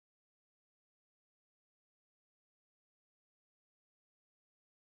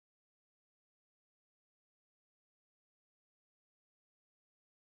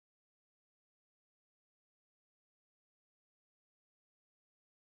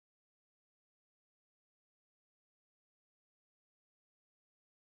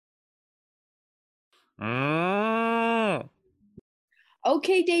Mm.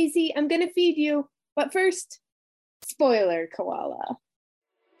 Okay, Daisy, I'm gonna feed you. But first, spoiler, Koala.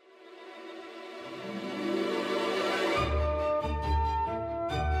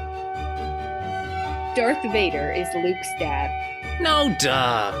 Darth Vader is Luke's dad. No,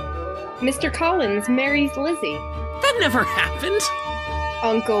 duh. Mr. Collins marries Lizzie. That never happened.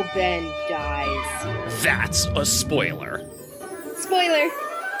 Uncle Ben dies. That's a spoiler. Spoiler!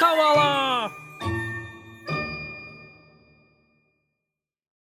 Koala!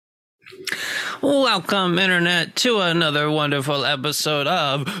 Welcome, Internet, to another wonderful episode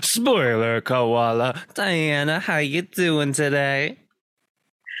of Spoiler Koala. Diana, how you doing today?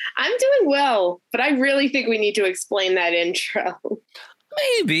 I'm doing well, but I really think we need to explain that intro.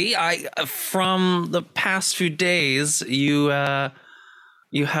 Maybe. From the past few days, you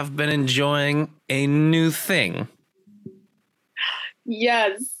have been enjoying a new thing.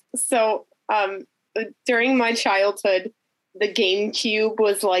 Yes. So, during my childhood, the GameCube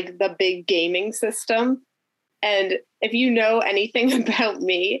was like the big gaming system. And if you know anything about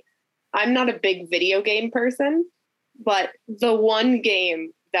me, I'm not a big video game person, but the one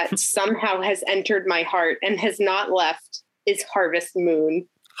game that somehow has entered my heart and has not left is Harvest Moon.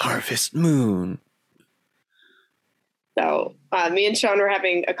 Harvest Moon. So me and Sean were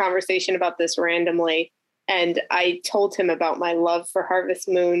having a conversation about this randomly, and I told him about my love for Harvest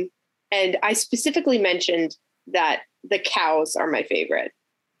Moon. And I specifically mentioned that the cows are my favorite.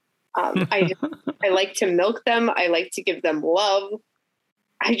 I like to milk them. I like to give them love.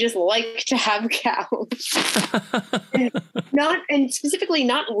 I just like to have cows. and specifically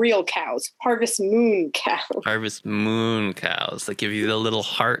not real cows, Harvest Moon cows. Harvest Moon cows that give you the little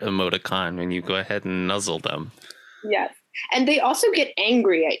heart emoticon when you go ahead and nuzzle them. Yes. And they also get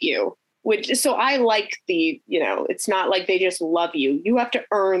angry at you, so I like it's not like they just love you. You have to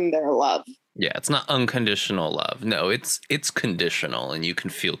earn their love. Yeah, it's not unconditional love. No, it's conditional, and you can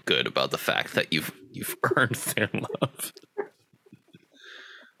feel good about the fact that you've earned their love.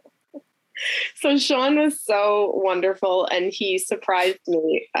 So Sean was so wonderful, and he surprised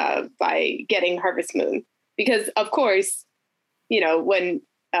me by getting Harvest Moon because, of course, when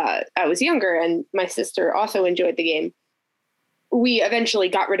I was younger and my sister also enjoyed the game, we eventually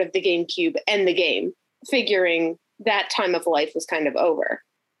got rid of the GameCube and the game, figuring that time of life was kind of over.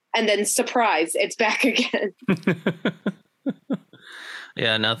 And then, surprise, it's back again.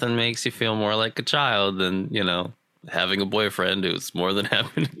 Yeah, nothing makes you feel more like a child than, having a boyfriend who's more than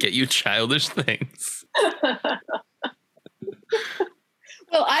happy to get you childish things. Well,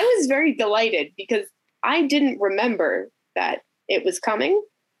 I was very delighted because I didn't remember that it was coming.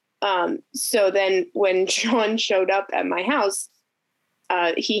 So then when Sean showed up at my house,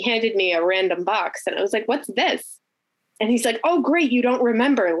 he handed me a random box and I was like, what's this? And he's like, oh, great. You don't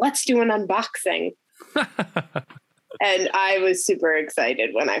remember. Let's do an unboxing. And I was super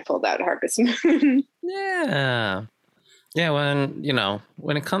excited when I pulled out Harvest Moon. Yeah. Yeah,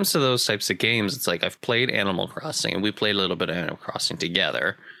 when it comes to those types of games, it's like I've played Animal Crossing and we played a little bit of Animal Crossing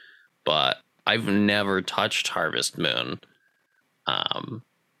together, but I've never touched Harvest Moon.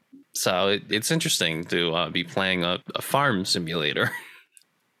 So it's interesting to be playing a farm simulator.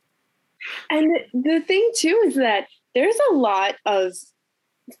 And the thing, too, is that there's a lot of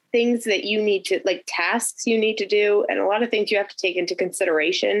things that you need to, like tasks you need to do, and a lot of things you have to take into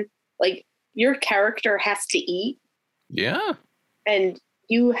consideration. Like your character has to eat. Yeah. And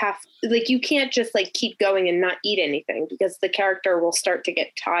you can't just keep going and not eat anything because the character will start to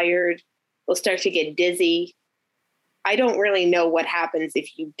get tired, will start to get dizzy. I don't really know what happens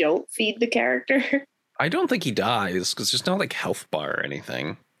if you don't feed the character. I don't think he dies because there's no health bar or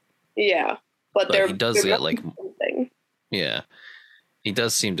anything. Yeah. But he does get something. Yeah. He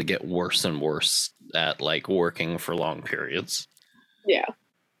does seem to get worse and worse at working for long periods. Yeah.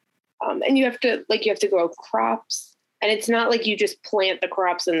 And you have to grow crops. And it's not like you just plant the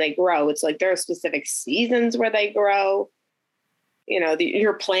crops and they grow. It's like there are specific seasons where they grow.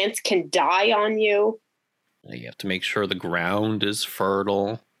 Your plants can die on you. You have to make sure the ground is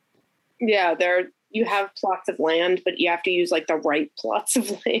fertile. Yeah, you have plots of land, but you have to use the right plots of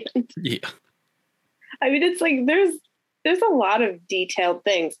land. Yeah. I mean, it's there's a lot of detailed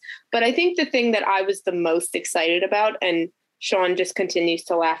things. But I think the thing that I was the most excited about, and Sean just continues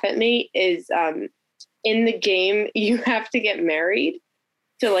to laugh at me, is in the game, you have to get married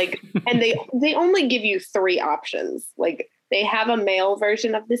to and they only give you 3 options. They have a male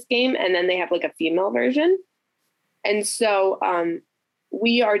version of this game and then they have a female version. And so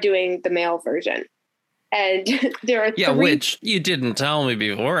we are doing the male version. And there are Yeah, three. which you didn't tell me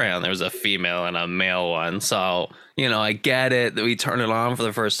beforehand. There was a female and a male one. So, I get it that we turn it on for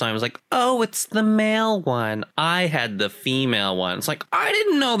the first time. It's like, oh, it's the male one. I had the female one. It's like, I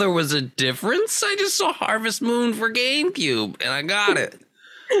didn't know there was a difference. I just saw Harvest Moon for GameCube and I got it.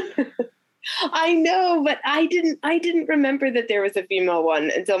 I know, but I didn't remember that there was a female one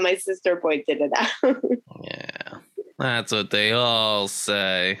until my sister pointed it out. Yeah, that's what they all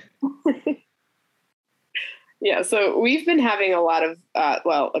say. Yeah, so we've been having a lot of,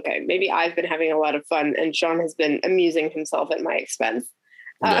 maybe I've been having a lot of fun, and Sean has been amusing himself at my expense.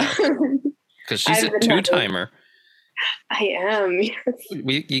 Yeah, because she's a two-timer. I am. Yes.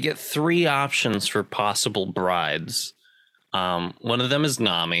 You get 3 options for possible brides. One of them is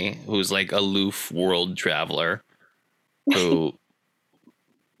Nami, who's like aloof world traveler. Who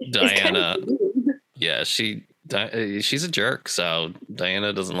Diana? Yeah, she's a jerk, so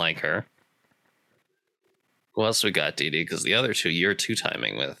Diana doesn't like her. Who else we got, Dee Dee? Because the other 2 you're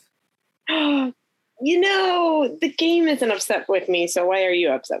two-timing with. The game isn't upset with me, so why are you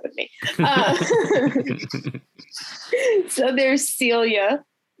upset with me? So there's Celia,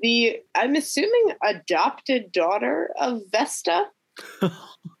 I'm assuming adopted daughter of Vesta. Because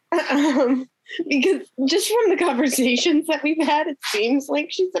just from the conversations that we've had, it seems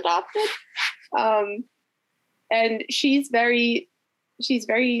like she's adopted. And she's very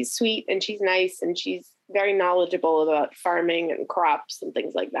sweet, and she's nice, and she's very knowledgeable about farming and crops and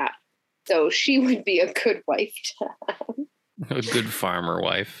things like that. So she would be a good wife to have. A good farmer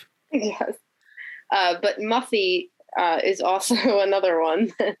wife. Yes. But Muffy is also another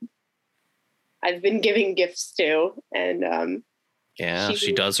one that I've been giving gifts to. And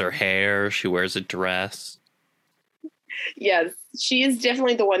she does her hair. She wears a dress. Yes, she is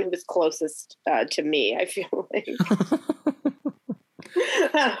definitely the one who was closest to me, I feel like.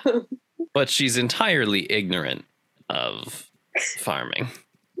 But she's entirely ignorant of farming.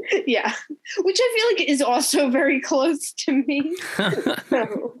 Yeah, which I feel like is also very close to me.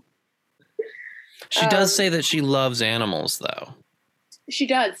 She does say that she loves animals, though. She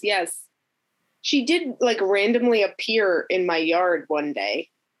does, yes. She did like randomly appear in my yard one day,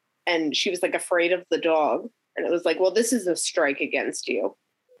 and she was like afraid of the dog. And it was like, well, this is a strike against you.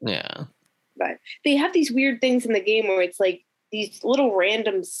 Yeah. But they have these weird things in the game where it's like these little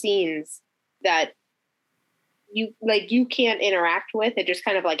random scenes that you can't interact with. It just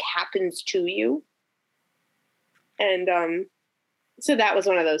kind of like happens to you. And so that was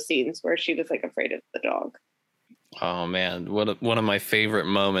one of those scenes where she was like afraid of the dog. Oh man, one of my favorite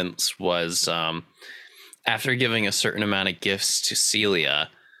moments was after giving a certain amount of gifts to Celia,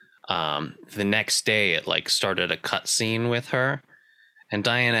 the next day it like started a cutscene with her. And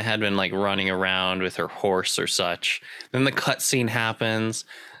Diana had been like running around with her horse or such. Then the cutscene happens,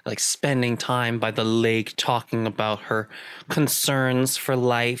 like spending time by the lake talking about her concerns for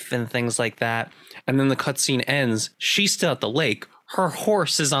life and things like that. And then the cutscene ends. She's still at the lake. Her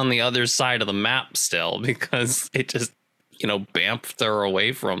horse is on the other side of the map still because it just, bamfed her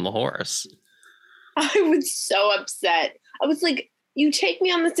away from the horse. I was so upset. I was like, you take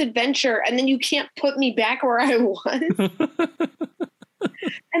me on this adventure and then you can't put me back where I was.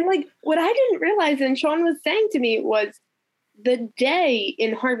 And like what I didn't realize, and Sean was saying to me, was the day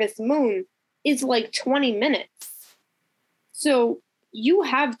in Harvest Moon is like 20 minutes. So you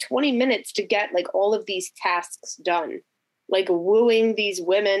have 20 minutes to get like all of these tasks done, like wooing these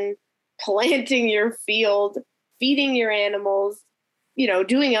women, planting your field, feeding your animals,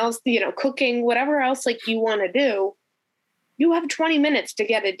 doing else, cooking, whatever else like you want to do. You have 20 minutes to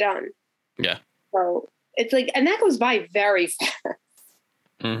get it done. Yeah. So it's like, and that goes by very fast.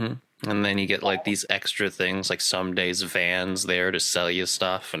 Mm-hmm. And then you get like these extra things, like some days Van's there to sell you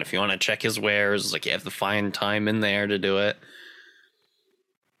stuff. And if you want to check his wares, like you have to find time in there to do it.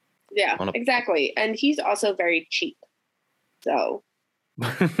 Yeah, exactly. And he's also very cheap. So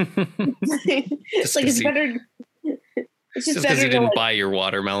it's like it's better. It's just because he didn't buy your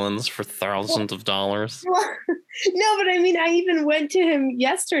watermelons for thousands of dollars. Well, no, but I mean, I even went to him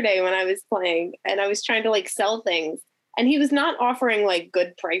yesterday when I was playing and I was trying to like sell things. And he was not offering like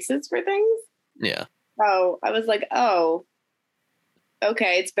good prices for things. Yeah. So I was like, oh,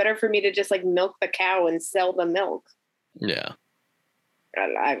 okay. It's better for me to just like milk the cow and sell the milk. Yeah.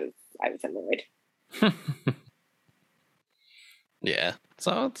 I was annoyed. Yeah.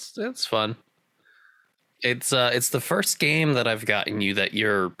 So it's fun. It's the first game that I've gotten you that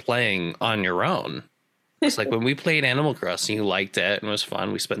you're playing on your own. It's like when we played Animal Crossing, you liked it and it was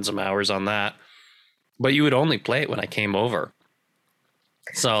fun. We spent some hours on that. But you would only play it when I came over.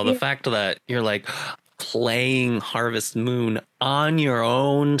 So the fact that you're like playing Harvest Moon on your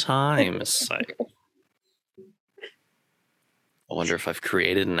own time is like, I wonder if I've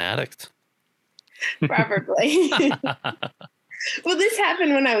created an addict. Probably. Well, this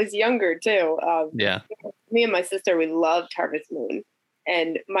happened when I was younger too. Yeah. Me and my sister, we loved Harvest Moon,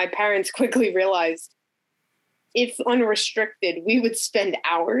 and my parents quickly realized if unrestricted, we would spend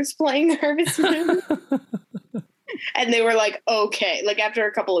hours playing Harvest Moon. And they were like, okay. Like after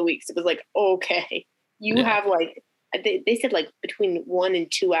a couple of weeks, it was like, okay, you have like, they said like between 1 and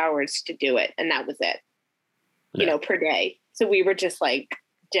 2 hours to do it. And that was it, you know, per day. So we were just like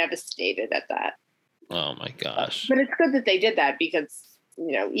devastated at that. Oh my gosh. But it's good that they did that because,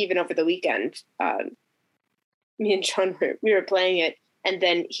 you know, even over the weekend, me and Sean, we were playing it. And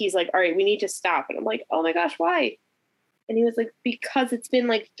then he's like, all right, we need to stop. And I'm like, oh my gosh, why? And he was like, because it's been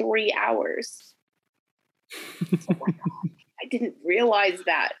like 3 hours. Oh my God, I didn't realize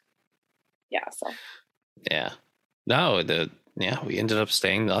that. Yeah. So. Yeah. No, we ended up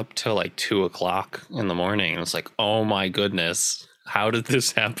staying up till like 2 o'clock in the morning. And it's like, oh my goodness, how did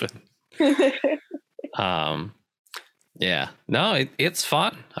this happen? Yeah. No, it's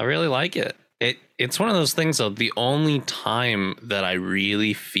fun. I really like it. It's one of those things though. The only time that I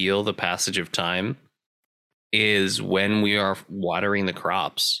really feel the passage of time is when we are watering the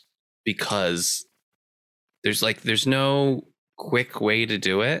crops, because there's no quick way to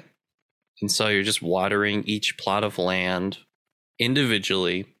do it. And so you're just watering each plot of land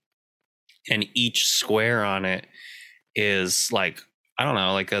individually, and each square on it is like, I don't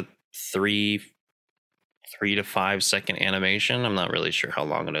know, like a 3 to 5 second animation. I'm not really sure how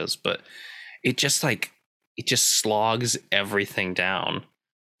long it is, but it just slogs everything down,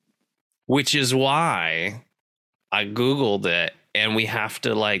 which is why I Googled it, and we have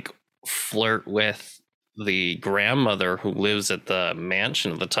to like flirt with the grandmother who lives at the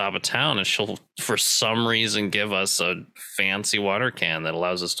mansion at the top of town, and she'll for some reason give us a fancy water can that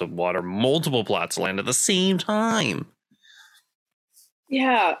allows us to water multiple plots of land at the same time.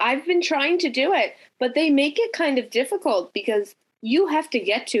 Yeah, I've been trying to do it, but they make it kind of difficult because you have to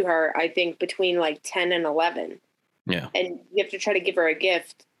get to her, I think, between like 10 and 11. Yeah. And you have to try to give her a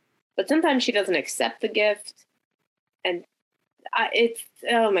gift, but sometimes she doesn't accept the gift. And it's,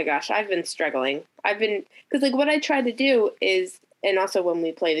 oh my gosh, I've been struggling. Because like what I try to do is, and also when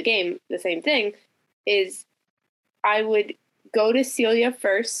we play the game, the same thing, is I would go to Celia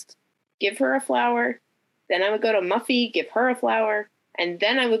first, give her a flower. Then I would go to Muffy, give her a flower. And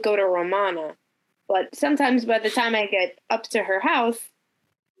then I would go to Romana. But sometimes by the time I get up to her house,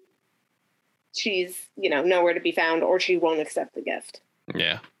 she's, you know, nowhere to be found, or she won't accept the gift.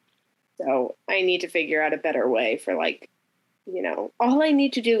 Yeah. So I need to figure out a better way for like, you know, all I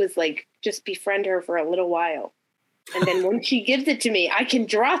need to do is like just befriend her for a little while. And then when she gives it to me, I can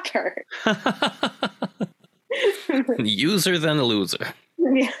drop her. User than a loser.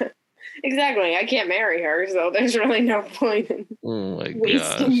 Yeah, exactly. I can't marry her, so there's really no point in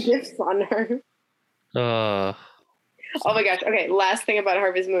wasting gifts on her. Oh my gosh. Okay, last thing about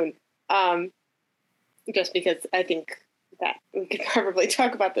Harvest Moon. Just because I think that we could probably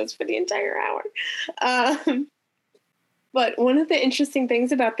talk about this for the entire hour. But one of the interesting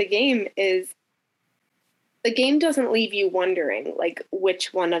things about the game is the game doesn't leave you wondering like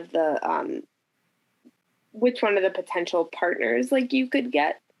which one of the potential partners like you could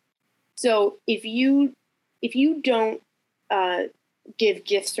get. So if you don't give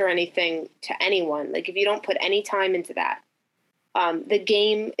gifts or anything to anyone, like if you don't put any time into that, the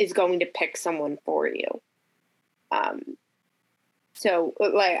game is going to pick someone for you. So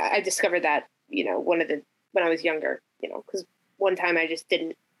like I discovered that, you know, when I was younger, you know, because one time I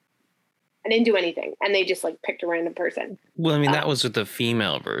didn't do anything, and they just like picked a random person. Well, I mean, that was with the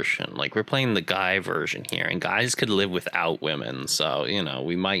female version. Like we're playing the guy version here, and guys could live without women. So, you know,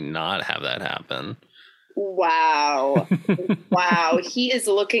 we might not have that happen. Wow. Wow. He is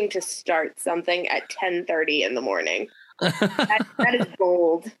looking to start something at 10:30 in the morning. That is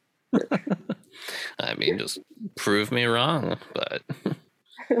bold. I mean, just prove me wrong, but.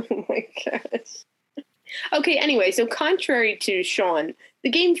 Oh my gosh. Okay, anyway, so contrary to Sean, the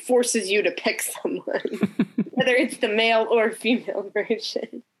game forces you to pick someone, whether it's the male or female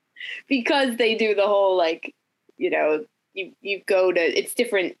version, because they do the whole, like, you know, you go to, it's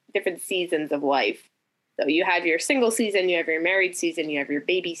different seasons of life. So you have your single season, you have your married season, you have your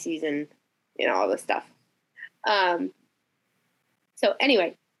baby season, you know, all this stuff. So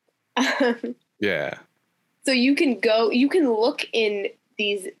anyway. Yeah. So you can look in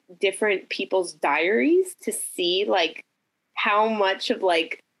these different people's diaries to see like how much of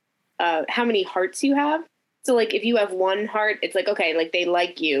like how many hearts you have. So like if you have one heart, it's like, okay, like they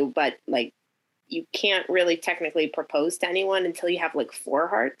like you, but like you can't really technically propose to anyone until you have like 4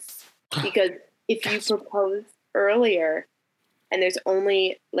 hearts, because if you propose earlier, and there's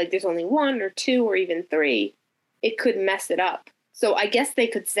only one or two or even three, it could mess it up. So I guess they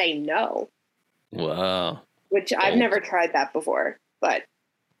could say no. Wow. Which I've never tried that before, but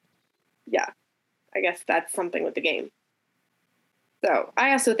yeah, I guess that's something with the game. So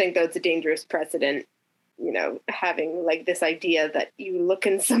I also think, though, it's a dangerous precedent, you know, having like this idea that you look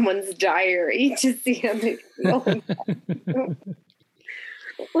in someone's diary to see how they feel.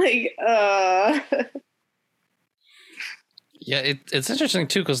 Like, Yeah, it's interesting,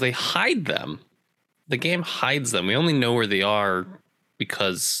 too, because they hide them. The game hides them. We only know where they are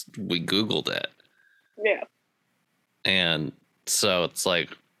because we Googled it. Yeah. And so it's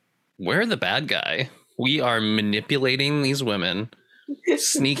like, we're the bad guy. We are manipulating these women,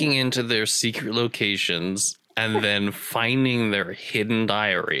 sneaking into their secret locations, and then finding their hidden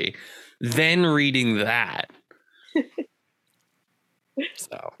diary, then reading that.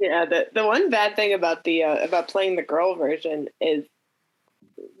 So Yeah, the one bad thing about the about playing the girl version is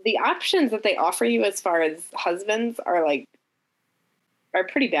the options that they offer you as far as husbands are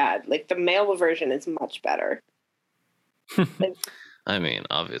pretty bad. Like the male version is much better. Like, I mean,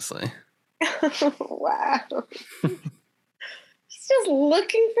 obviously. wow. He's just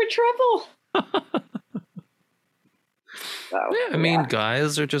looking for trouble. So, Yeah, I mean,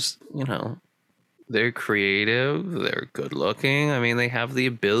 guys are just, you know, they're creative, they're good looking. I mean, they have the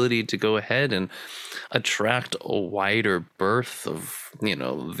ability to go ahead and attract a wider berth of, you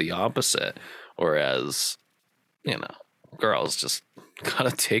know, the opposite. Whereas, you know, girls just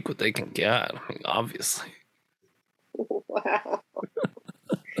gotta take what they can get. I mean, obviously. wow.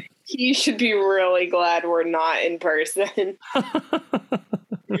 You should be really glad we're not in person.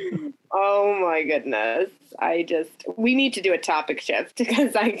 Oh my goodness. We need to do a topic shift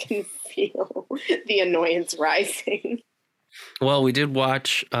because I can feel the annoyance rising. Well, we did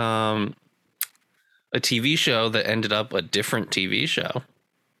watch a TV show that ended up a different TV show.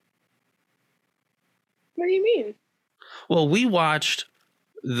 What do you mean? Well, we watched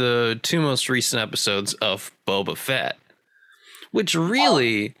the two most recent episodes of Boba Fett, which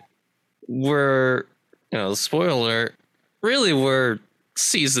really were, you know, spoiler, really were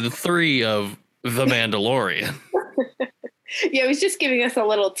season 3 of The Mandalorian. Yeah, it was just giving us a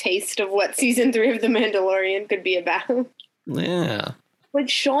little taste of what season 3 of The Mandalorian could be about. Yeah. But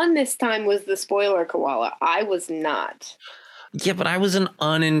Sean this time was the spoiler koala. I was not. Yeah, but I was an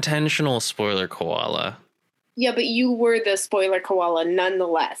unintentional spoiler koala. Yeah, but you were the spoiler koala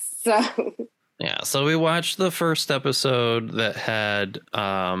nonetheless. So Yeah, so we watched the first episode that had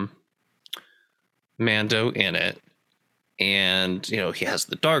Mando in it. And, you know, he has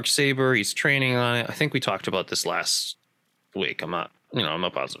the Darksaber. He's training on it. I think we talked about this last week. I'm not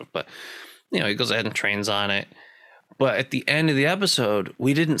positive. But, you know, he goes ahead and trains on it. But at the end of the episode,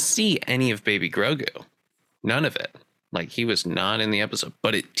 we didn't see any of Baby Grogu. None of it. Like, he was not in the episode.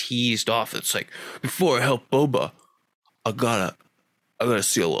 But it teased off. It's like, before I help Boba, I gotta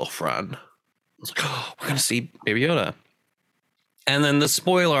see a little friend. I was like, oh, we're gonna see Baby Yoda. And then the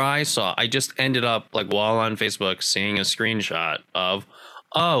spoiler I saw, I just ended up, like, while on Facebook, seeing a screenshot of,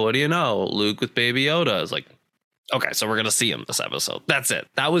 oh, what do you know? Luke with Baby Yoda. I was like, okay, so we're going to see him this episode. That's it.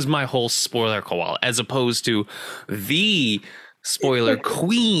 That was my whole spoiler koala, as opposed to the spoiler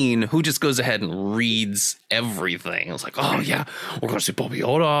queen who just goes ahead and reads everything. I was like, oh, yeah, we're going to see Baby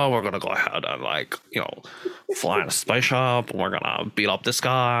Yoda. We're going to go ahead and, like, you know, fly in a spaceship. And we're going to beat up this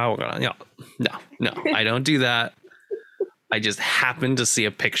guy. We're going to, you know, no, I don't do that. I just happened to see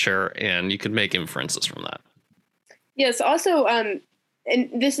a picture, and you could make inferences from that. yes, also, and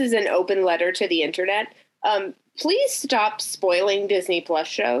this is an open letter to the internet. Please stop spoiling Disney Plus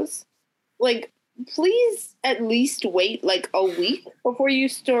shows. Like, please at least wait like a week before you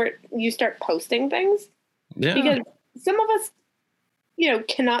start posting things. Yeah. Because some of us, you know,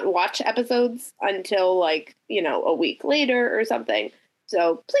 cannot watch episodes until like, you know, a week later or something.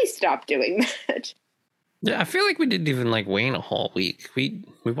 So please stop doing that. Yeah, I feel like we didn't even like wait a whole week. We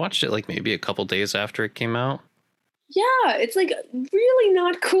watched it like maybe a couple days after it came out. Yeah, it's like really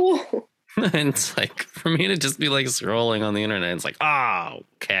not cool. And it's like, for me to just be like scrolling on the internet, it's like, oh,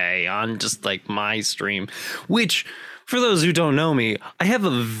 okay, on just like my stream, which for those who don't know me, I have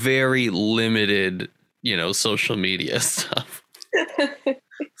a very limited, you know, social media stuff.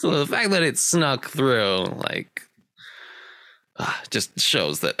 So the fact that it snuck through, like, just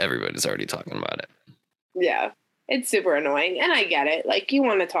shows that everybody's already talking about it. Yeah, it's super annoying. And I get it. Like, you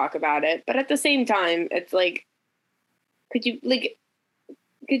want to talk about it. But at the same time, it's like, could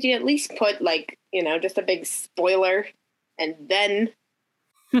you at least put like, you know, just a big spoiler and then,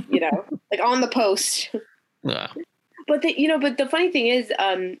 you know, like on the post. Yeah. But the funny thing is,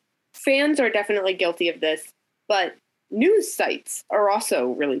 fans are definitely guilty of this, but news sites are also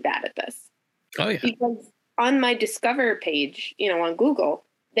really bad at this. Oh, yeah. Because on my Discover page, on Google,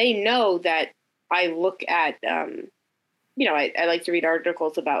 they know that I look at, I like to read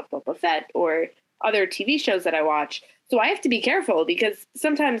articles about Boba Fett or other TV shows that I watch. So I have to be careful because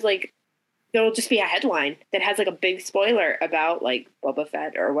sometimes there'll just be a headline that has a big spoiler about Boba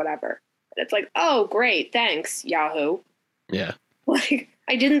Fett or whatever. And it's oh, great. Thanks, Yahoo. Yeah.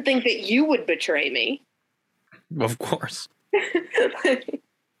 I didn't think that you would betray me. Of course.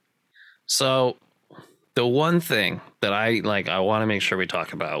 So the one thing that I want to make sure we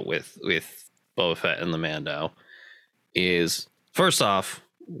talk about with Boba Fett and the Mando is, first off,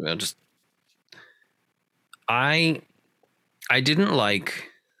 I didn't like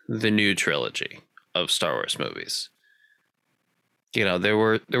the new trilogy of Star Wars movies. There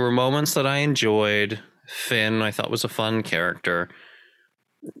were moments that I enjoyed. Finn, I thought, was a fun character.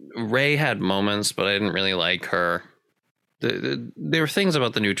 Rey had moments, but I didn't really like her. There were things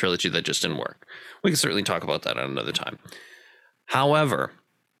about the new trilogy that just didn't work. We can certainly talk about that at another time. However,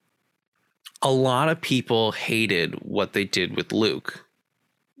 a lot of people hated what they did with Luke.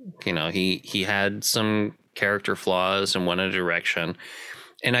 He had some character flaws and went in a direction.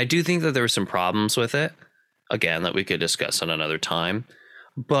 And I do think that there were some problems with it, again, that we could discuss at another time.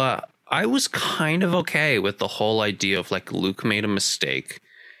 But I was kind of okay with the whole idea of Luke made a mistake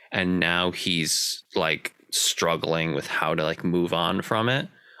and now he's struggling with how to move on from it.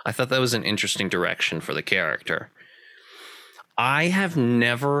 I thought that was an interesting direction for the character. I have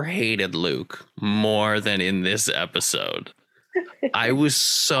never hated Luke more than in this episode. I was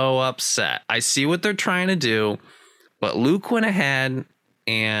so upset. I see what they're trying to do, but Luke went ahead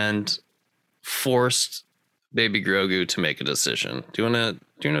and forced Baby Grogu to make a decision. Do you want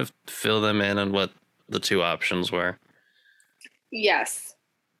to fill them in on what the two options were? Yes.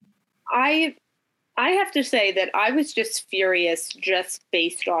 I have to say that I was just furious just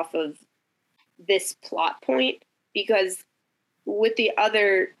based off of this plot point, because with the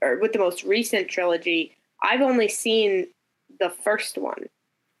most recent trilogy, I've only seen the first one.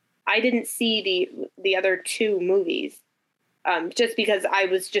 I didn't see the other two movies, just because I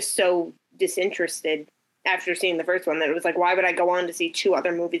was just so disinterested after seeing the first one that it was why would I go on to see two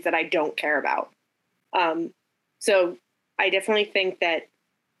other movies that I don't care about? So I definitely think that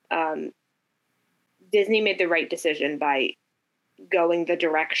Disney made the right decision by going the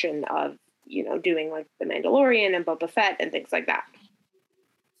direction of, doing The Mandalorian and Boba Fett and things like that.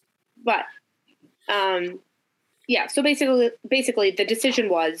 But, yeah, so basically the decision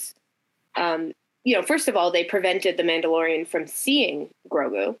was, first of all, they prevented the Mandalorian from seeing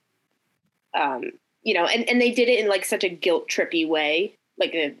Grogu, and they did it in such a guilt trippy way,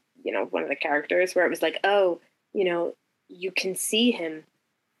 one of the characters where it was oh, you can see him,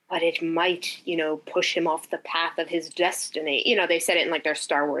 but it might, push him off the path of his destiny. They said it in their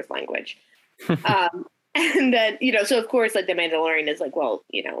Star Wars language. And then, so of course, the Mandalorian is well,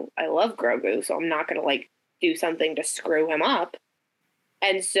 I love Grogu, so I'm not going to do something to screw him up.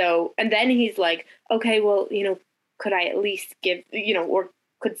 And then he's okay, well, could I at least give, or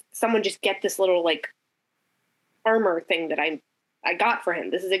could someone just get this little armor thing that I got for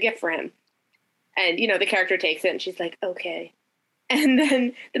him? This is a gift for him. And, the character takes it and she's okay. And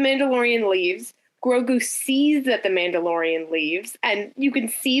then the Mandalorian leaves. Grogu sees that the Mandalorian leaves and you can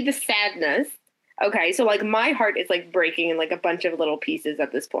see the sadness. Okay. So my heart is breaking in a bunch of little pieces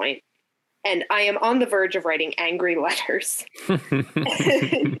at this point. And I am on the verge of writing angry letters.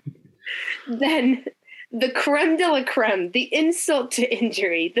 Then the creme de la creme, the insult to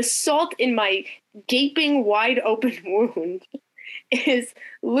injury, the salt in my gaping wide open wound is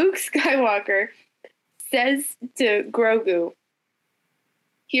Luke Skywalker says to Grogu,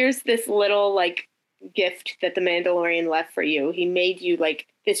 here's this little gift that the Mandalorian left for you. He made you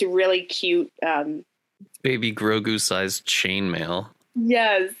this really cute Baby Grogu sized chainmail.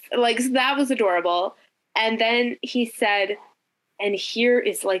 Yes, that was adorable. And then he said, and here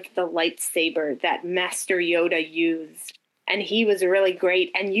is the lightsaber that Master Yoda used. And he was really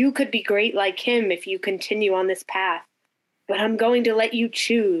great. And you could be great like him if you continue on this path. But I'm going to let you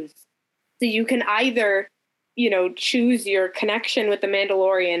choose. So you can either, choose your connection with the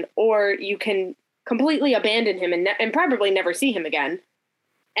Mandalorian, or you can completely abandon him and probably never see him again.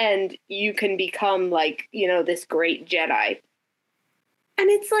 And you can become this great Jedi. And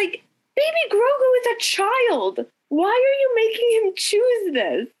it's Baby Grogu is a child. Why are you making him choose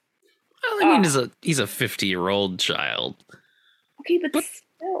this? Well, I mean, he's a 50-year-old child. Okay, but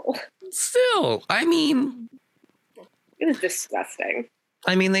Still, I mean, it was disgusting.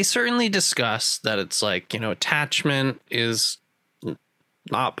 I mean, they certainly discuss that it's attachment is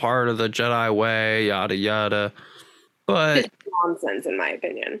not part of the Jedi way, yada, yada. But Just nonsense, in my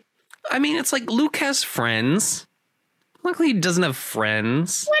opinion. I mean, it's like Luke has friends. Luckily, he doesn't have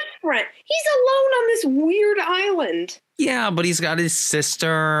friends. What friend? He's alone on this weird island. Yeah, but he's got his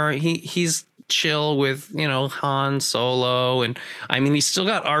sister. He's chill with, Han Solo. And I mean, he's still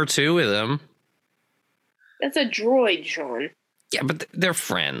got R2 with him. That's a droid, Sean. Yeah, but they're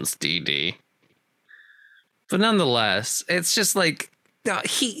friends, DD. But nonetheless, it's just like,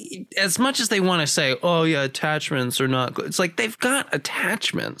 as much as they want to say, oh, yeah, attachments are not good. It's like they've got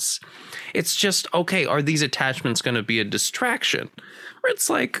attachments. It's just, okay, are these attachments going to be a distraction? Where it's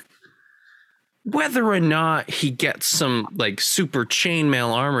like, whether or not he gets some like super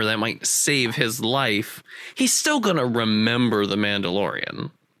chainmail armor that might save his life, he's still going to remember the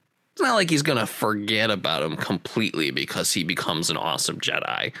Mandalorian. It's not like he's going to forget about him completely because he becomes an awesome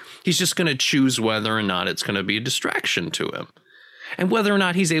Jedi. He's just going to choose whether or not it's going to be a distraction to him. And whether or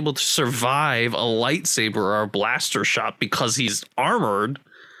not he's able to survive a lightsaber or a blaster shot because he's armored,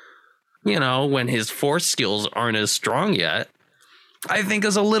 when his force skills aren't as strong yet, I think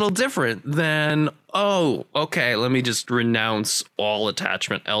is a little different than, oh, okay, let me just renounce all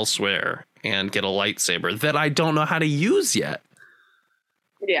attachment elsewhere and get a lightsaber that I don't know how to use yet.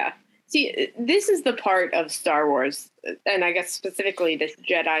 Yeah. See, this is the part of Star Wars, and I guess specifically this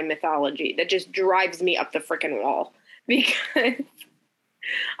Jedi mythology, that just drives me up the frickin' wall. Because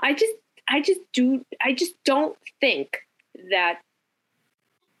I just don't think that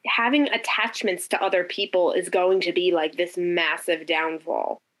having attachments to other people is going to be like this massive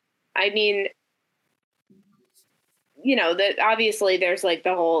downfall. I mean, that obviously there's like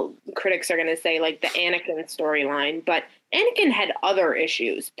the whole, critics are going to say like the Anakin storyline, but Anakin had other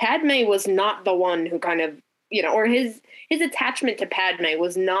issues. Padme was not the one who kind of, or his attachment to Padme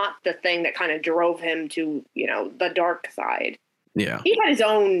was not the thing that kind of drove him to, the dark side. Yeah. He had his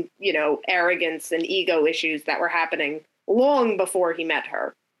own, arrogance and ego issues that were happening long before he met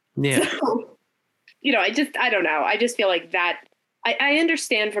her. Yeah. So, I don't know. I just feel like that I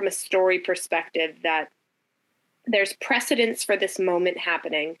understand from a story perspective that there's precedence for this moment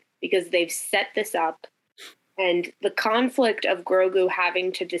happening because they've set this up, and the conflict of Grogu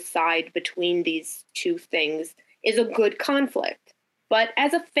having to decide between these two things is a good conflict. But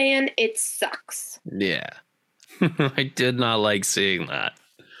as a fan, it sucks. Yeah. I did not like seeing that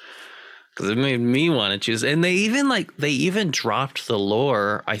because it made me want to choose. And they even dropped the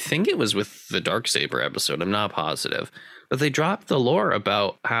lore. I think it was with the Darksaber episode. I'm not positive, but they dropped the lore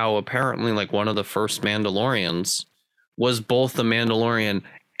about how apparently like one of the first Mandalorians was both a Mandalorian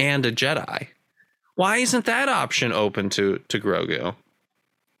and a Jedi. Why isn't that option open to Grogu?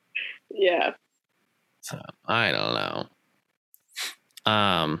 Yeah. So I don't know.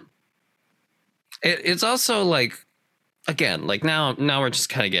 It's also like, again, like now we're just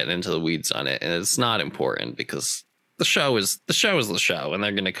kind of getting into the weeds on it, and it's not important because the show is the show, and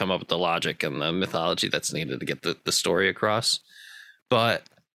they're going to come up with the logic and the mythology that's needed to get the story across. But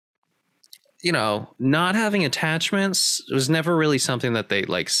not having attachments was never really something that they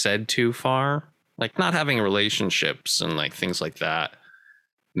like said too far. Like not having relationships and like things like that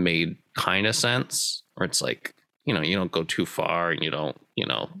made kind of sense. Or it's like, you don't go too far and you don't,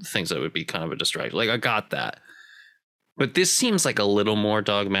 things that would be kind of a distraction. Like I got that. But this seems like a little more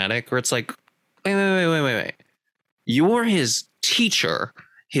dogmatic where it's like, wait. You're his teacher,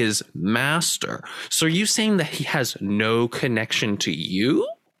 his master. So are you saying that he has no connection to you?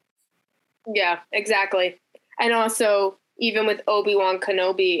 Yeah, exactly. And also, even with Obi-Wan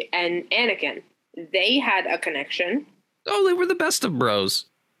Kenobi and Anakin, they had a connection. Oh, they were the best of bros.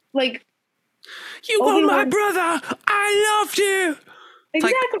 Like, you were my brother. I loved you.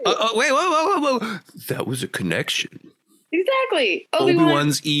 Exactly. Like, wait, whoa. That was a connection. Exactly.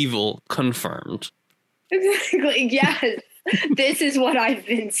 Obi-Wan's evil confirmed. Exactly. Yes. This is what I've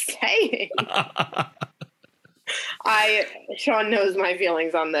been saying. Sean knows my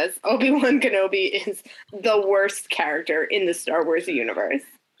feelings on this. Obi-Wan Kenobi is the worst character in the Star Wars universe.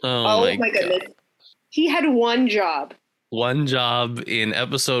 Oh my goodness. He had one job. One job in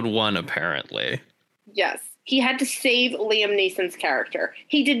episode 1, apparently. Yes. He had to save Liam Neeson's character.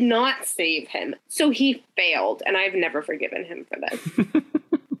 He did not save him, so he failed, and I've never forgiven him for this.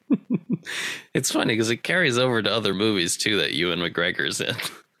 It's funny because it carries over to other movies too that Ewan McGregor's in.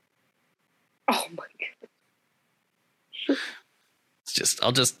 Oh my god! It's just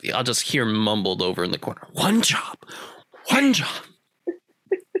I'll just hear mumbled over in the corner. One job.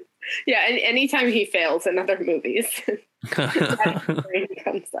 Yeah, and anytime he fails in other movies, that brain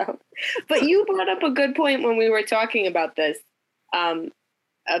comes out. But you brought up a good point when we were talking about this.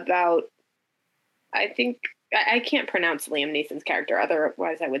 About, I think I can't pronounce Liam Neeson's character,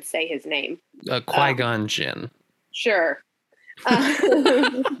 otherwise I would say his name. Qui-Gon Jinn. Sure.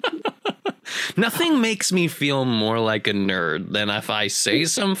 Uh, Nothing makes me feel more like a nerd than if I say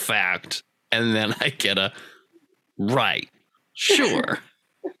some fact and then I get a right. Sure.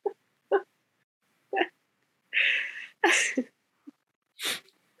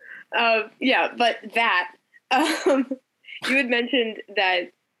 yeah, but that um, you had mentioned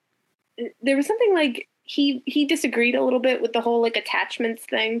that there was something like he disagreed a little bit with the whole like attachments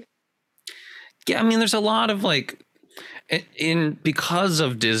thing. Yeah, I mean, there's a lot of like in because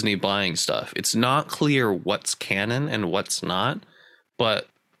of Disney buying stuff, it's not clear what's canon and what's not. But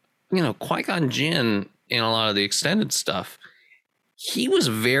Qui-Gon Jinn in a lot of the extended stuff, he was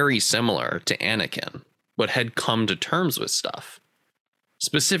very similar to Anakin, but had come to terms with stuff.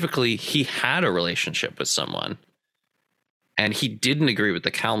 Specifically, he had a relationship with someone, and he didn't agree with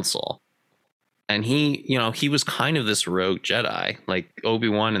the council. And he was kind of this rogue Jedi, like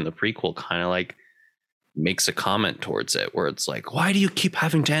Obi-Wan in the prequel, kind of like makes a comment towards it where it's like, why do you keep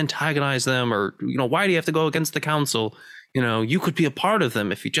having to antagonize them? Or, why do you have to go against the council? You could be a part of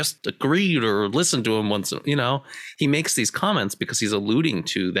them if you just agreed or listened to him once, he makes these comments because he's alluding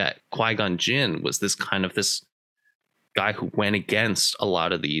to that Qui-Gon Jinn was this guy who went against a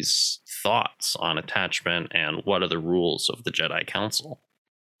lot of these thoughts on attachment and what are the rules of the Jedi Council.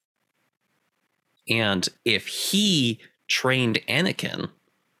 And if he trained Anakin,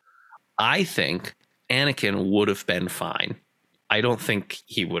 I think Anakin would have been fine. I don't think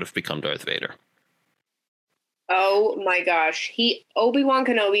he would have become Darth Vader. Oh my gosh. Obi-Wan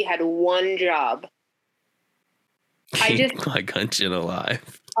Kenobi had one job. Keep Qui-Gon Jinn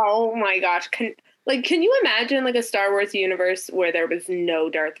alive. Oh my gosh. Can you imagine like a Star Wars universe where there was no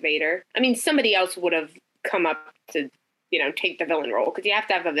Darth Vader? I mean, somebody else would have come up to, take the villain role because you have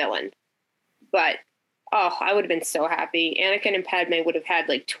to have a villain. But I would have been so happy. Anakin and Padme would have had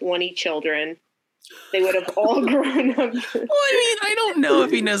like 20 children. They would have all grown up. Well, I mean, I don't know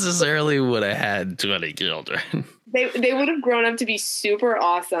if he necessarily would have had 20 children. They would have grown up to be super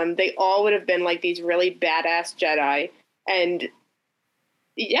awesome. They all would have been like these really badass Jedi. And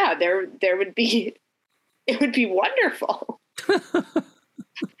yeah, there would be, it would be wonderful. I would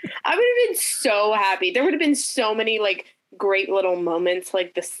have been so happy. There would have been so many like great little moments,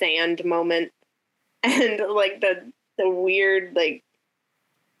 like the sand moment and like the weird, like,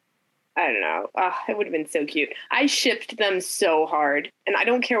 I don't know. It would have been so cute. I shipped them so hard, and I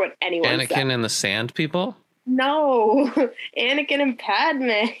don't care what anyone Anakin said. and the Sand People? No, Anakin and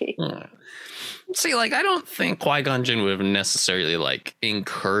Padme. See, like, I don't think Qui-Gon Jinn would have necessarily like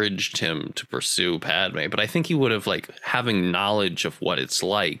encouraged him to pursue Padme, but I think he would have, like, having knowledge of what it's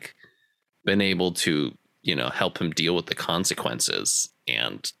like, been able to, help him deal with the consequences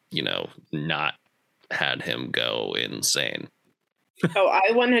and, not had him go insane. Oh,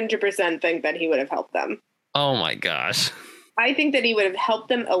 I 100% think that he would have helped them. Oh my gosh. I think that he would have helped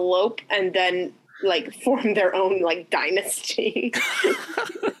them elope and then like form their own like dynasty.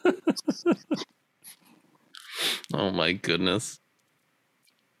 Oh my goodness.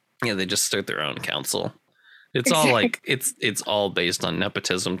 Yeah, they just start their own council. It's all like it's all based on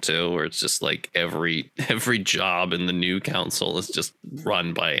nepotism too, where it's just like every job in the new council is just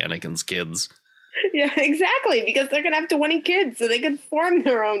run by Anakin's kids. Yeah, exactly. Because they're going to have 20 kids so they could form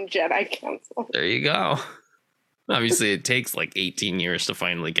their own Jedi Council. There you go. Obviously, it takes like 18 years to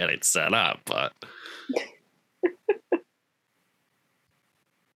finally get it set up, but.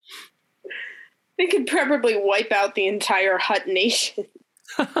 They could probably wipe out the entire Hutt nation.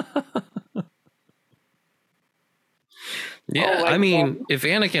 Yeah, I mean, if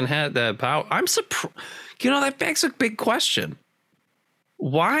Anakin had that power, I'm surprised. That begs a big question.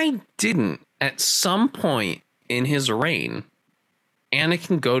 Why didn't, at some point in his reign,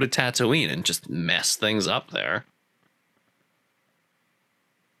 Anakin go to Tatooine and just mess things up there?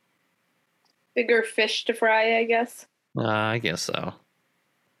 Bigger fish to fry, I guess. I guess so.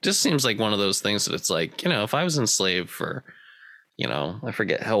 Just seems like one of those things that it's like, if I was enslaved for, I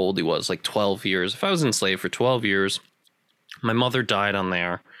forget how old he was, like 12 years. If I was enslaved for 12 years, my mother died on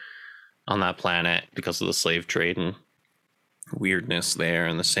that planet because of the slave trade and weirdness there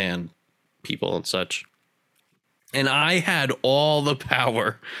and the sand people and such. And I had all the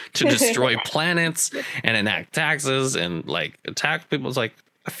power to destroy planets and enact taxes and like attack people. It's like,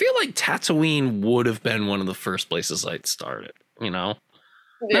 I feel like Tatooine would have been one of the first places I'd started, Yeah.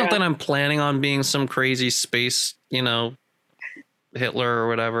 Not that I'm planning on being some crazy space, Hitler or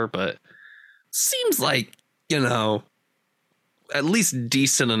whatever, but seems like, at least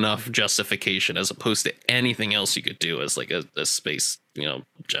decent enough justification as opposed to anything else you could do as like a space,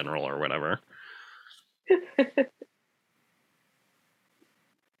 general or whatever.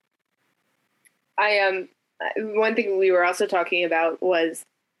 I one thing we were also talking about was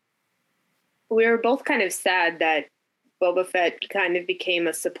we were both kind of sad that Boba Fett kind of became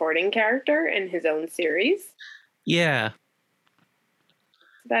a supporting character in his own series. Yeah.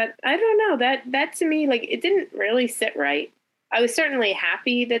 That I don't know, that to me, like, it didn't really sit right. I was certainly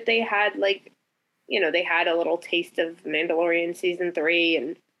happy that they had, like, they had a little taste of Mandalorian season 3,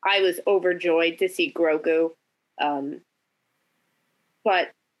 and I was overjoyed to see Grogu. Um,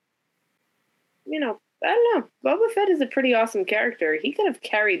 but I don't know. Boba Fett is a pretty awesome character. He could have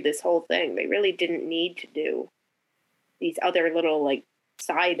carried this whole thing. They really didn't need to do these other little, like,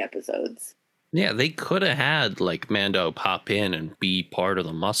 side episodes. Yeah, they could have had like Mando pop in and be part of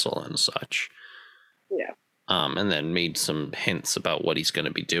the muscle and such. Yeah. And then made some hints about what he's going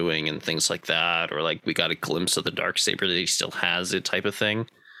to be doing and things like that, or like we got a glimpse of the Darksaber that he still has it type of thing.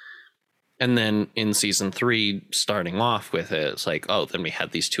 And then in season 3, starting off with it, it's like, oh, then we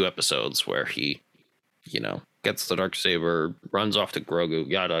had these 2 episodes where he, gets the Darksaber, runs off to Grogu,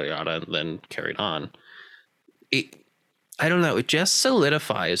 yada yada, and then carried on. I don't know. It just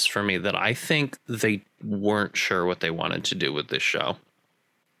solidifies for me that I think they weren't sure what they wanted to do with this show.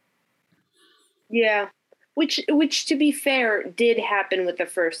 Yeah. Which to be fair, did happen with the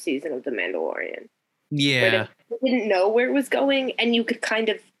first season of The Mandalorian. Yeah. Where they didn't know where it was going, and you could kind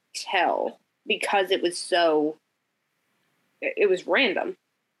of tell because it was random.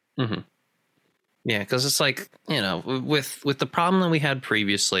 Mm-hmm. Yeah, because it's like, with the problem that we had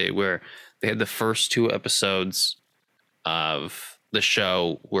previously where they had the first 2 episodes of the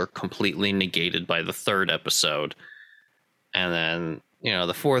show were completely negated by the 3rd episode. And then,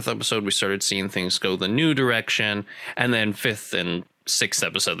 the 4th episode, we started seeing things go the new direction. And then 5th and 6th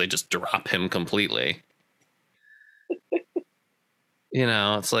episode, they just drop him completely.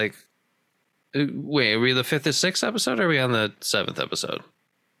 It's like, wait, are we the 5th or 6th episode? Or are we on the 7th episode?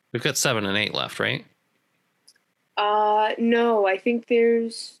 We've got 7 and 8 left, right? No, I think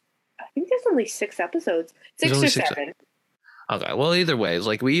there's only 6 episodes. 6 or 7. Okay, well, either way, it's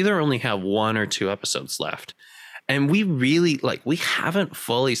like we either only have 1 or 2 episodes left. And we really, we haven't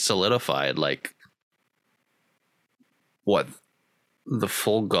fully solidified, what the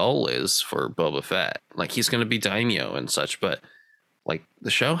full goal is for Boba Fett. Like, he's going to be daimyo and such, but,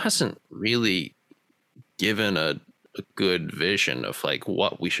 the show hasn't really given a good vision of,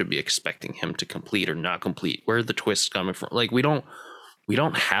 what we should be expecting him to complete or not complete. Where are the twists coming from? We don't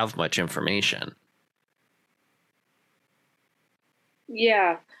have much information.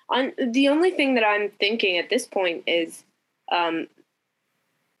 Yeah. The only thing that I'm thinking at this point is the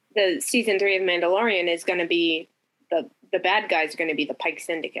season 3 of Mandalorian is going to be the bad guys are going to be the Pike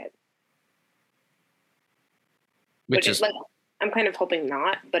Syndicate. Which is I'm kind of hoping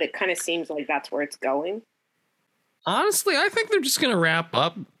not, but it kind of seems like that's where it's going. Honestly, I think they're just going to wrap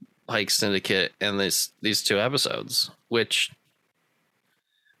up Pike Syndicate in these 2 episodes, which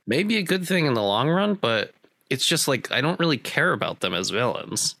may be a good thing in the long run, but it's just I don't really care about them as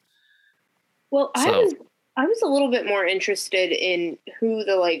villains. Well, so. I was a little bit more interested in who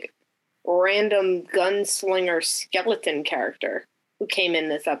the random gunslinger skeleton character who came in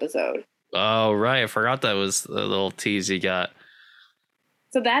this episode. Oh, right. I forgot that was the little tease you got.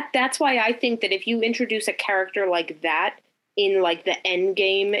 So that's why I think that if you introduce a character like that in the end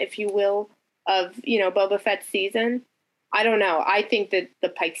game, if you will, of, Boba Fett's season, I don't know. I think that the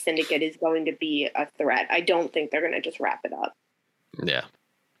Pike Syndicate is going to be a threat. I don't think they're going to just wrap it up. Yeah.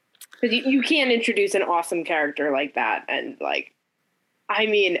 Because you can't introduce an awesome character like that. And I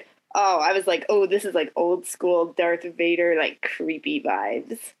was like, oh, this is old school Darth Vader, creepy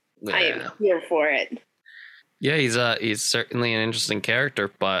vibes. Yeah. I am here for it. Yeah, he's certainly an interesting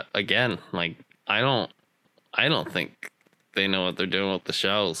character, but again, I don't think they know what they're doing with the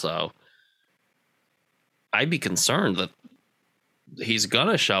show, so I'd be concerned that he's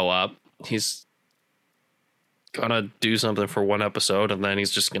gonna show up, he's gonna do something for 1 episode, and then he's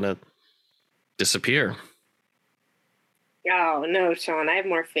just gonna disappear. Oh no, Sean, I have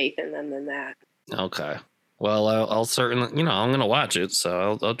more faith in them than that. Okay, well, I'll certainly, I'm gonna watch it,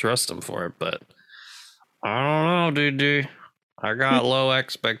 so I'll trust him for it, but I don't know, dude. I got low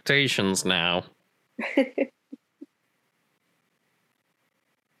expectations now.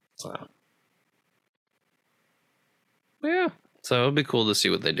 So, yeah. So it'll be cool to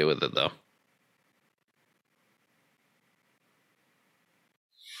see what they do with it, though.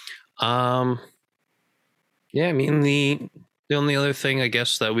 Yeah, I mean, the only other thing I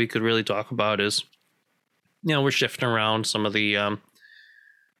guess that we could really talk about is, we're shifting around some of the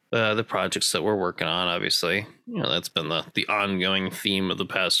projects that we're working on. Obviously, that's been the ongoing theme of the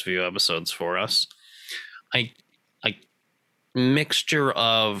past few episodes for us. I mixture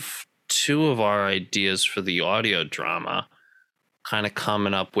of two of our ideas for the audio drama, kind of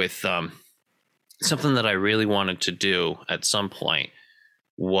coming up with something that I really wanted to do at some point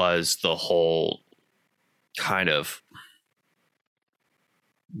was the whole kind of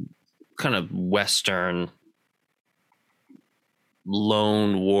Western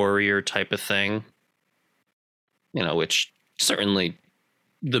lone warrior type of thing, which certainly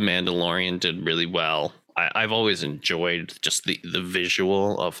The Mandalorian did really well. I've always enjoyed just the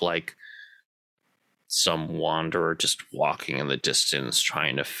visual of like some wanderer just walking in the distance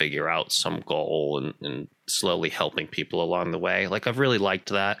trying to figure out some goal and slowly helping people along the way. Like, I've really liked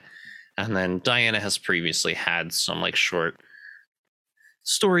that. And then Diana has previously had some like short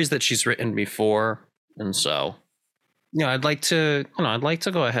stories that she's written before, and so I'd like to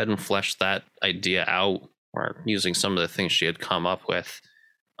go ahead and flesh that idea out, or using some of the things she had come up with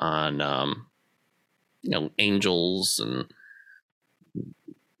on angels and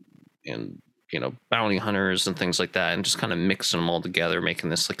bounty hunters and things like that, and just kind of mixing them all together, making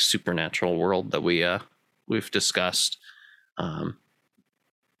this like supernatural world that we've discussed.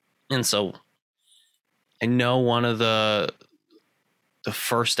 And so I know one of the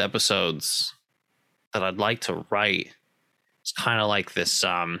first episodes that I'd like to write, it's kind of like this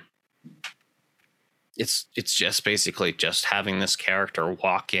it's just basically just having this character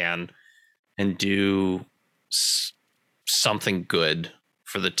walk in and do something good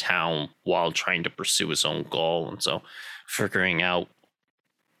for the town while trying to pursue his own goal. And so figuring out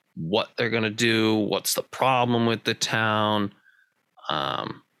what they're going to do, what's the problem with the town,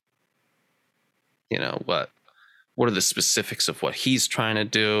 what are the specifics of what he's trying to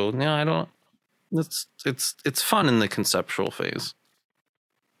do. It's fun in the conceptual phase.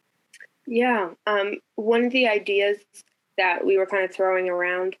 Yeah. One of the ideas that we were kind of throwing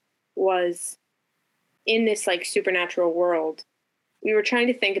around was, in this like supernatural world, we were trying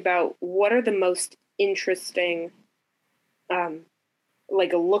to think about what are the most interesting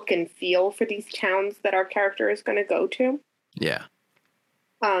like a look and feel for these towns that our character is going to go to. Yeah.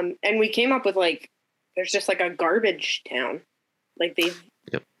 And we came up with like, there's just like a garbage town. Like these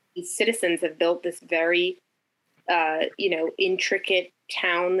citizens have built this very, intricate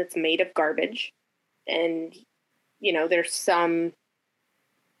town that's made of garbage. And, there's some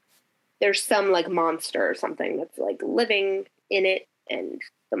like monster or something that's like living in it. And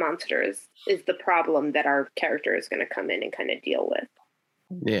the monster is the problem that our character is going to come in and kind of deal with.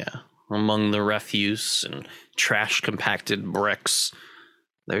 Yeah. Among the refuse and trash compacted bricks,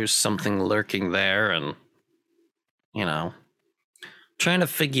 there's something lurking there, and trying to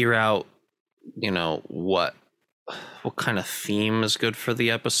figure out what kind of theme is good for the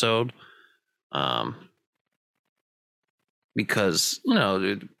episode, because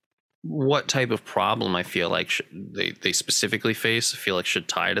what type of problem I feel like they specifically face, I feel like should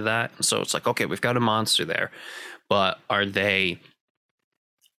tie to that. And so it's like, okay, we've got a monster there, but are they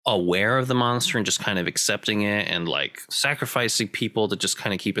aware of the monster and just kind of accepting it and like sacrificing people to just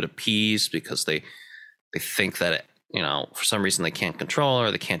kind of keep it appeased because they think that it, for some reason they can't control it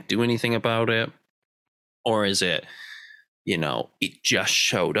or they can't do anything about it? Or is it, it just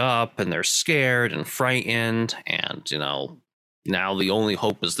showed up and they're scared and frightened, and now the only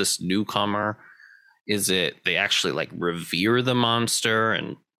hope is this newcomer? Is it they actually like revere the monster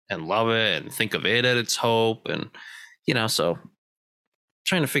and love it and think of it at its hope? And so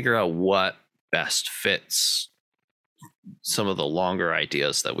trying to figure out what best fits some of the longer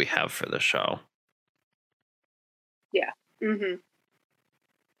ideas that we have for the show. Yeah. Mm-hmm.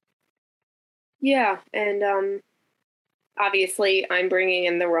 Yeah. And obviously I'm bringing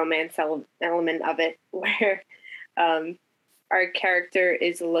in the romance element of it, where our character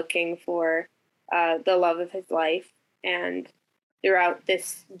is looking for the love of his life. And throughout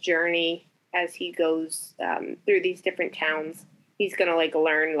this journey, as he goes through these different towns, he's going to like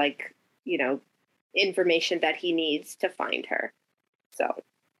learn like, information that he needs to find her. So.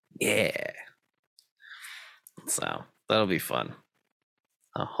 Yeah. So that'll be fun.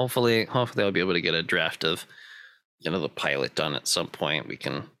 Hopefully I'll be able to get a draft of, the pilot done at some point. We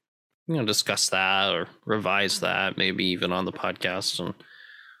can, discuss that or revise that, maybe even on the podcast, and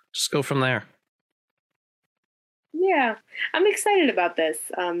just go from there. Yeah, I'm excited about this.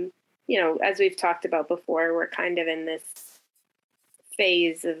 As we've talked about before, we're kind of in this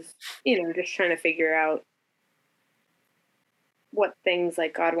phase of, just trying to figure out what things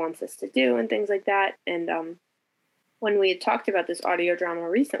like God wants us to do and things like that. And when we had talked about this audio drama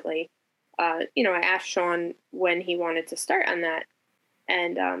recently, I asked Sean when he wanted to start on that.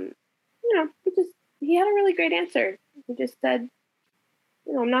 And, he had a really great answer. He just said,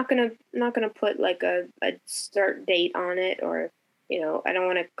 I'm not gonna put like a start date on it, or I don't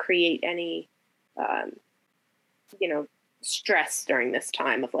want to create any, um, stress during this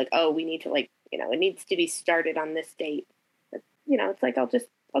time of like, oh, we need to like, it needs to be started on this date. But, it's like I'll just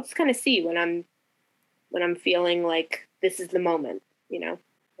kind of see when I'm feeling like this is the moment, and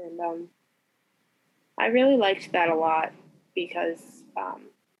I really liked that a lot because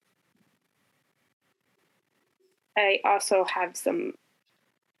I also I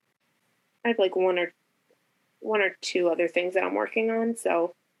have like one or two other things that I'm working on,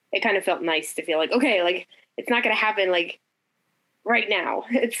 so it kind of felt nice to feel like, okay, like it's not going to happen like right now.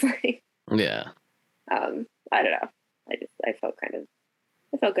 It's like, Yeah. I don't know. I felt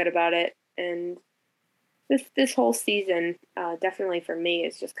good about it, and this whole season, definitely for me,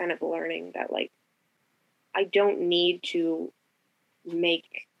 is just kind of learning that like I don't need to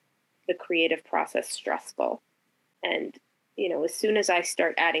make the creative process stressful. And, as soon as I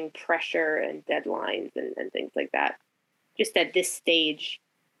start adding pressure and deadlines and things like that, just at this stage,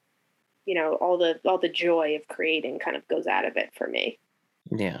 all the joy of creating kind of goes out of it for me.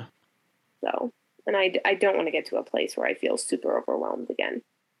 Yeah. So, and I don't want to get to a place where I feel super overwhelmed again.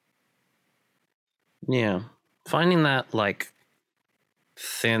 Yeah. Finding that like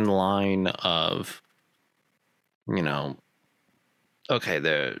thin line of,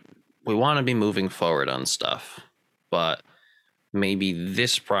 okay, we want to be moving forward on stuff, but maybe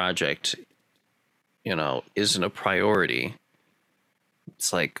this project, isn't a priority.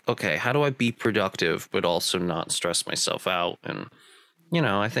 It's like, okay, how do I be productive but also not stress myself out? And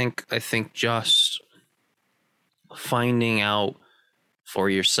I think just finding out for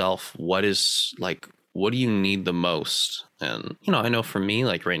yourself what do you need the most. And I know for me,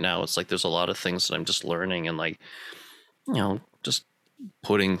 like right now, it's like there's a lot of things that I'm just learning, and like just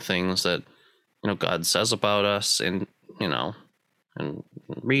putting things that God says about us, and and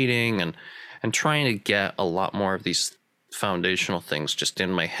reading and trying to get a lot more of these foundational things just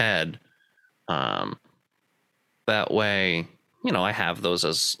in my head. um that way, I have those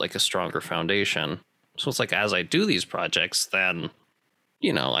as like a stronger foundation, so it's like as I do these projects, then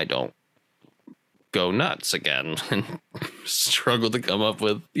I don't go nuts again and struggle to come up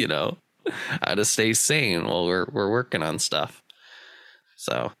with how to stay sane while we're working on stuff.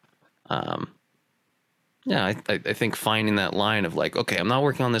 So um yeah, I think finding that line of like, okay, I'm not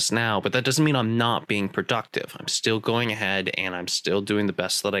working on this now, but that doesn't mean I'm not being productive. I'm still going ahead and I'm still doing the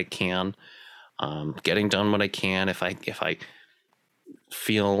best that I can, getting done what I can. If I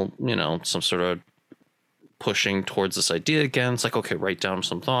feel some sort of pushing towards this idea again, it's like, okay, write down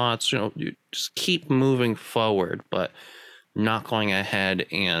some thoughts. You just keep moving forward, but not going ahead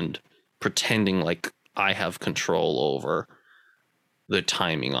and pretending like I have control over the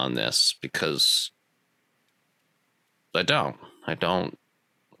timing on this, because I don't. I don't.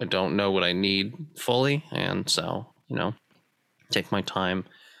 I don't know what I need fully, and so take my time,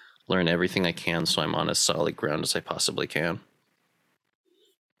 learn everything I can, so I'm on as solid ground as I possibly can.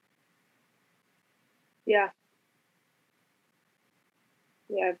 Yeah.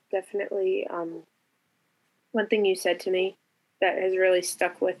 Yeah, definitely. One thing you said to me that has really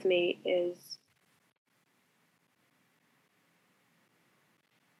stuck with me is,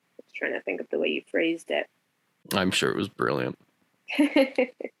 I was trying to think of the way you phrased it. I'm sure it was brilliant.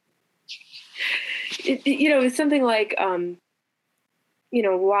 It's something like,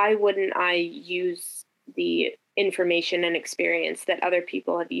 why wouldn't I use the information and experience that other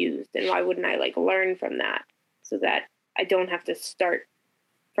people have used, and why wouldn't I like learn from that so that I don't have to start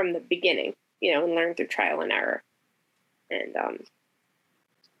from the beginning, and learn through trial and error. And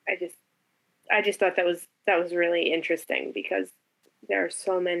I just thought that was really interesting, because there are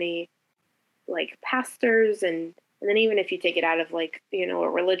so many like pastors, and then even if you take it out of like a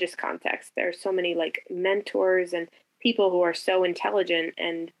religious context, there are so many like mentors and people who are so intelligent,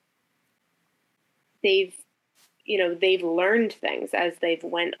 and they've they've learned things as they've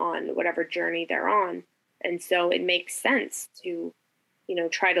went on whatever journey they're on, and so it makes sense to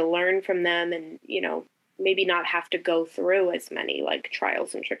try to learn from them, and maybe not have to go through as many like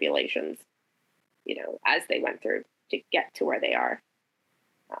trials and tribulations as they went through to get to where they are.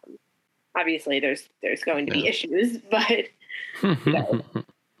 Obviously there's going to be issues, but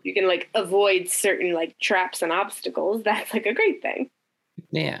you can like avoid certain like traps and obstacles. That's like a great thing.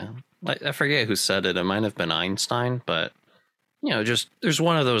 Yeah, I forget who said it. It might have been Einstein, but just there's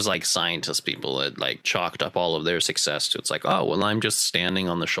one of those like scientist people that like chalked up all of their success to, it's like, oh well, I'm just standing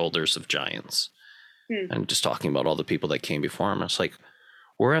on the shoulders of giants, and just talking about all the people that came before him. It's like,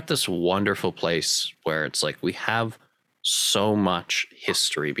 we're at this wonderful place where it's like we have so much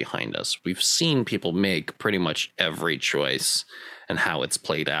history behind us. We've seen people make pretty much every choice and how it's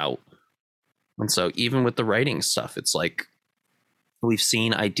played out. And so even with the writing stuff, it's like We've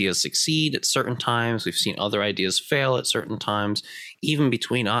seen ideas succeed at certain times. We've seen other ideas fail at certain times. Even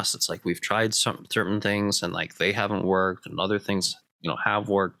between us, it's like we've tried some certain things and like they haven't worked, and other things, have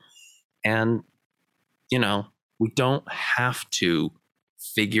worked. And, we don't have to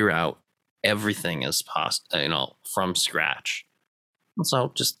figure out everything as possible, from scratch. And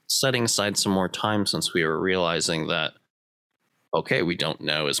so just setting aside some more time, since we were realizing that, okay, we don't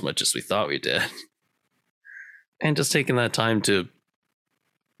know as much as we thought we did. And just taking that time to,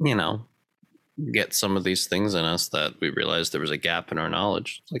 get some of these things in us that we realized there was a gap in our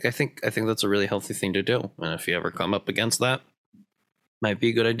knowledge. Like, I think that's a really healthy thing to do. And if you ever come up against that, might be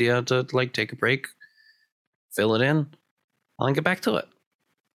a good idea to like take a break, fill it in, and then get back to it.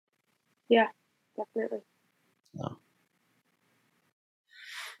 Yeah, definitely. So,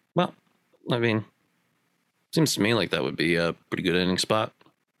 well, I mean, seems to me like that would be a pretty good ending spot.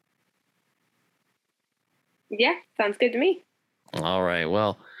 Yeah, sounds good to me. All right.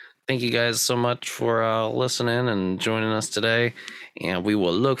 Well, thank you guys so much for listening and joining us today. And we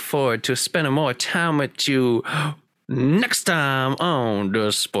will look forward to spending more time with you next time on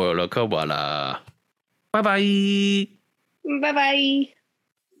the Spoiler Koala. Bye-bye. Bye-bye.